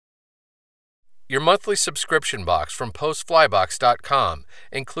Your monthly subscription box from postflybox.com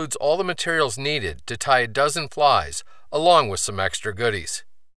includes all the materials needed to tie a dozen flies, along with some extra goodies.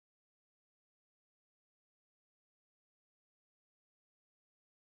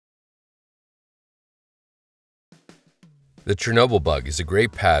 The Chernobyl bug is a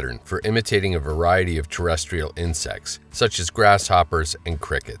great pattern for imitating a variety of terrestrial insects, such as grasshoppers and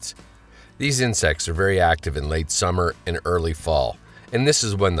crickets. These insects are very active in late summer and early fall, and this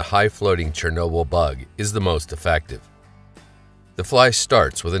is when the high-floating Chernobyl bug is the most effective. The fly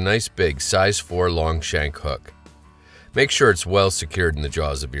starts with a nice big size 4 long shank hook. Make sure it's well secured in the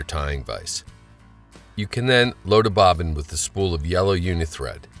jaws of your tying vise. You can then load a bobbin with a spool of yellow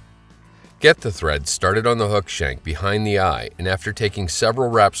unithread. Get the thread started on the hook shank behind the eye, and after taking several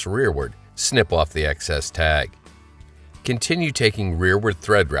wraps rearward, snip off the excess tag. Continue taking rearward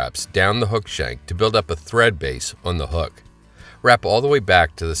thread wraps down the hook shank to build up a thread base on the hook. Wrap all the way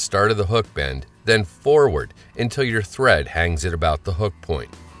back to the start of the hook bend, then forward until your thread hangs at about the hook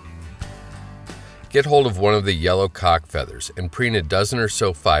point. Get hold of one of the yellow cock feathers and preen a dozen or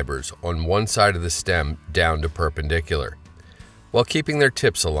so fibers on one side of the stem down to perpendicular. While keeping their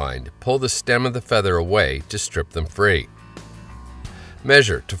tips aligned, pull the stem of the feather away to strip them free.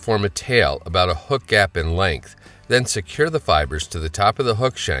 Measure to form a tail about a hook gap in length, then secure the fibers to the top of the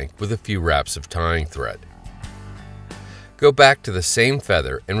hook shank with a few wraps of tying thread. Go back to the same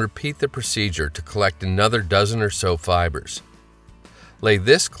feather and repeat the procedure to collect another dozen or so fibers. Lay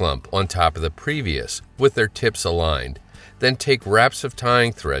this clump on top of the previous with their tips aligned, then take wraps of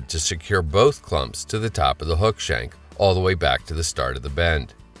tying thread to secure both clumps to the top of the hook shank all the way back to the start of the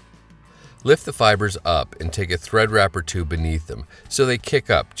bend. Lift the fibers up and take a thread wrap or two beneath them so they kick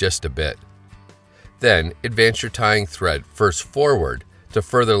up just a bit. Then advance your tying thread first forward to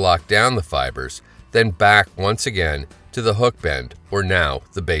further lock down the fibers, then back once again to the hook bend, or now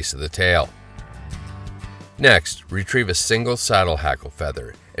the base of the tail. Next, retrieve a single saddle hackle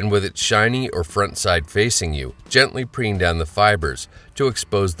feather and with its shiny or front side facing you, gently preen down the fibers to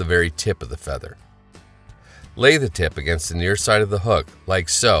expose the very tip of the feather. Lay the tip against the near side of the hook, like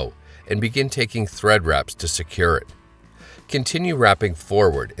so, and begin taking thread wraps to secure it. Continue wrapping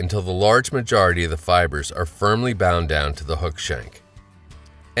forward until the large majority of the fibers are firmly bound down to the hook shank.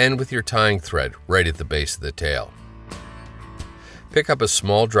 End with your tying thread right at the base of the tail. Pick up a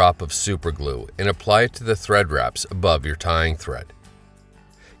small drop of super glue and apply it to the thread wraps above your tying thread.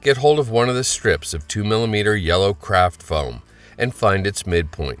 Get hold of one of the strips of 2mm yellow craft foam and find its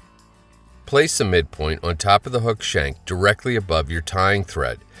midpoint. Place the midpoint on top of the hook shank directly above your tying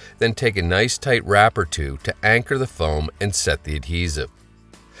thread, then take a nice tight wrap or two to anchor the foam and set the adhesive.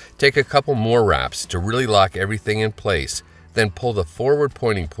 Take a couple more wraps to really lock everything in place, then pull the forward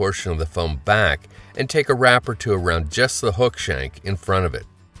pointing portion of the foam back and take a wrap or two around just the hook shank in front of it.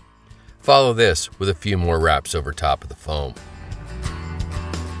 Follow this with a few more wraps over top of the foam.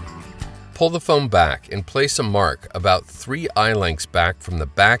 Pull the foam back and place a mark about 3 eye lengths back from the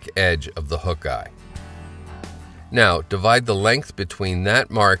back edge of the hook eye. Now divide the length between that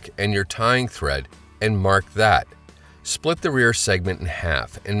mark and your tying thread and mark that. Split the rear segment in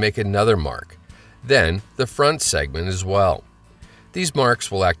half and make another mark, then the front segment as well. These marks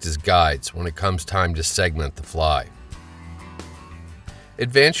will act as guides when it comes time to segment the fly.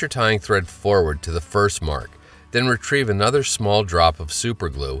 Advance your tying thread forward to the first mark, then retrieve another small drop of super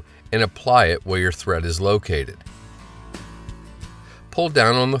glue and apply it where your thread is located. Pull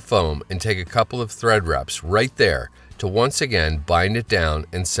down on the foam and take a couple of thread wraps right there to once again bind it down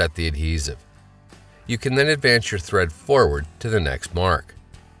and set the adhesive. You can then advance your thread forward to the next mark.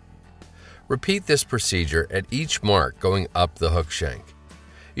 Repeat this procedure at each mark going up the hook shank.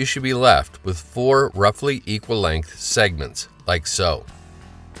 You should be left with 4 roughly equal length segments, like so.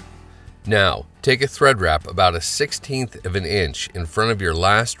 Now, take a thread wrap about 1/16 of an inch in front of your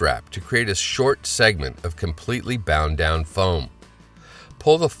last wrap to create a short segment of completely bound down foam.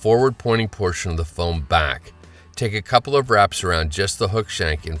 Pull the forward pointing portion of the foam back. Take a couple of wraps around just the hook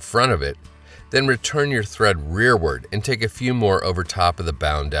shank in front of it, then return your thread rearward and take a few more over top of the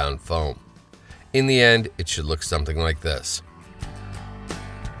bound down foam. In the end, it should look something like this.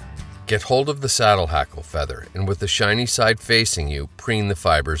 Get hold of the saddle hackle feather and with the shiny side facing you, preen the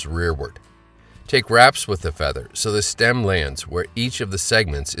fibers rearward. Take wraps with the feather so the stem lands where each of the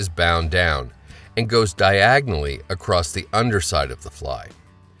segments is bound down and goes diagonally across the underside of the fly.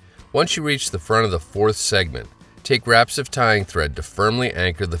 Once you reach the front of the 4th segment, take wraps of tying thread to firmly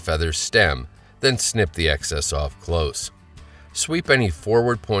anchor the feather's stem, then snip the excess off close. Sweep any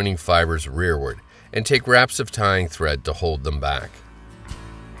forward pointing fibers rearward and take wraps of tying thread to hold them back.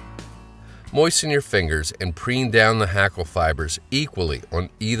 Moisten your fingers and preen down the hackle fibers equally on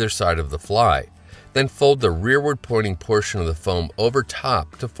either side of the fly, Then fold the rearward pointing portion of the foam over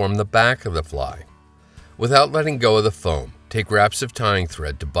top to form the back of the fly. Without letting go of the foam, take wraps of tying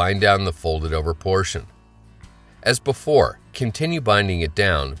thread to bind down the folded over portion. As before, continue binding it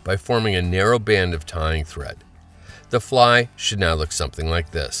down by forming a narrow band of tying thread. The fly should now look something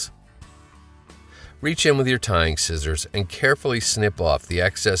like this. Reach in with your tying scissors and carefully snip off the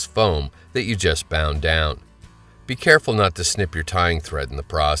excess foam that you just bound down. Be careful not to snip your tying thread in the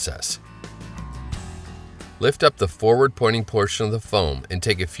process. Lift up the forward pointing portion of the foam and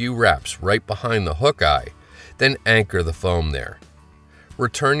take a few wraps right behind the hook eye, then anchor the foam there.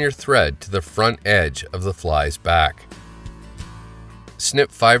 Return your thread to the front edge of the fly's back.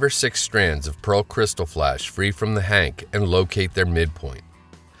 Snip 5 or 6 strands of pearl crystal flash free from the hank and locate their midpoint.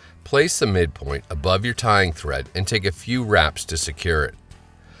 Place the midpoint above your tying thread and take a few wraps to secure it.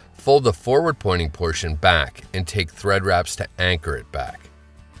 Fold the forward pointing portion back and take thread wraps to anchor it back.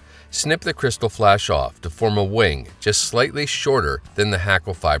 Snip the crystal flash off to form a wing just slightly shorter than the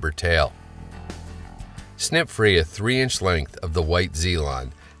hackle fiber tail. Snip free a 3-inch length of the white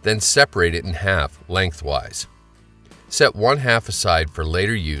Z-line, then separate it in half lengthwise. Set one half aside for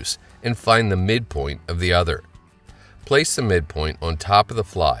later use and find the midpoint of the other. Place the midpoint on top of the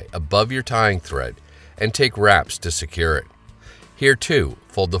fly above your tying thread and take wraps to secure it. Here too,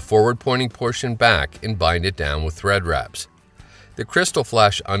 fold the forward pointing portion back and bind it down with thread wraps. The crystal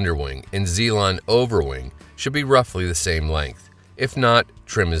flash underwing and Z-line overwing should be roughly the same length. If not,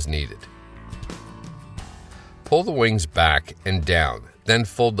 trim is needed. Pull the wings back and down, then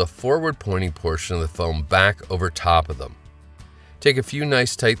fold the forward pointing portion of the foam back over top of them. Take a few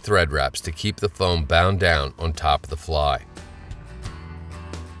nice tight thread wraps to keep the foam bound down on top of the fly.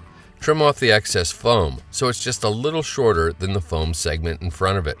 Trim off the excess foam so it's just a little shorter than the foam segment in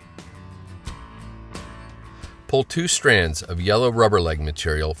front of it. Pull 2 strands of yellow rubber leg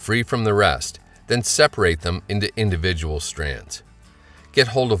material free from the rest, then separate them into individual strands. Get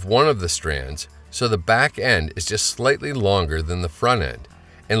hold of one of the strands so the back end is just slightly longer than the front end,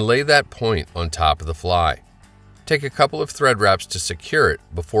 and lay that point on top of the fly. Take a couple of thread wraps to secure it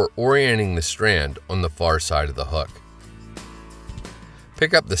before orienting the strand on the far side of the hook.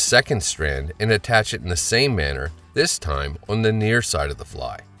 Pick up the second strand and attach it in the same manner, this time on the near side of the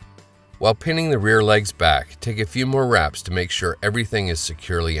fly. While pinning the rear legs back, take a few more wraps to make sure everything is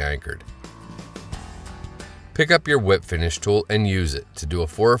securely anchored. Pick up your whip finish tool and use it to do a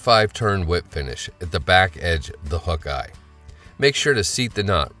 4 or 5 turn whip finish at the back edge of the hook eye. Make sure to seat the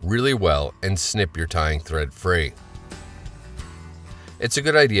knot really well and snip your tying thread free. It's a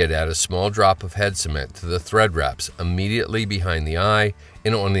good idea to add a small drop of head cement to the thread wraps immediately behind the eye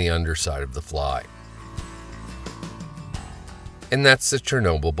and on the underside of the fly. And that's the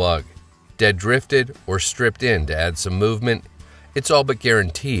Chernobyl bug. Dead drifted or stripped in to add some movement, it's all but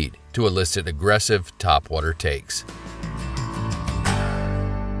guaranteed to elicit aggressive topwater takes.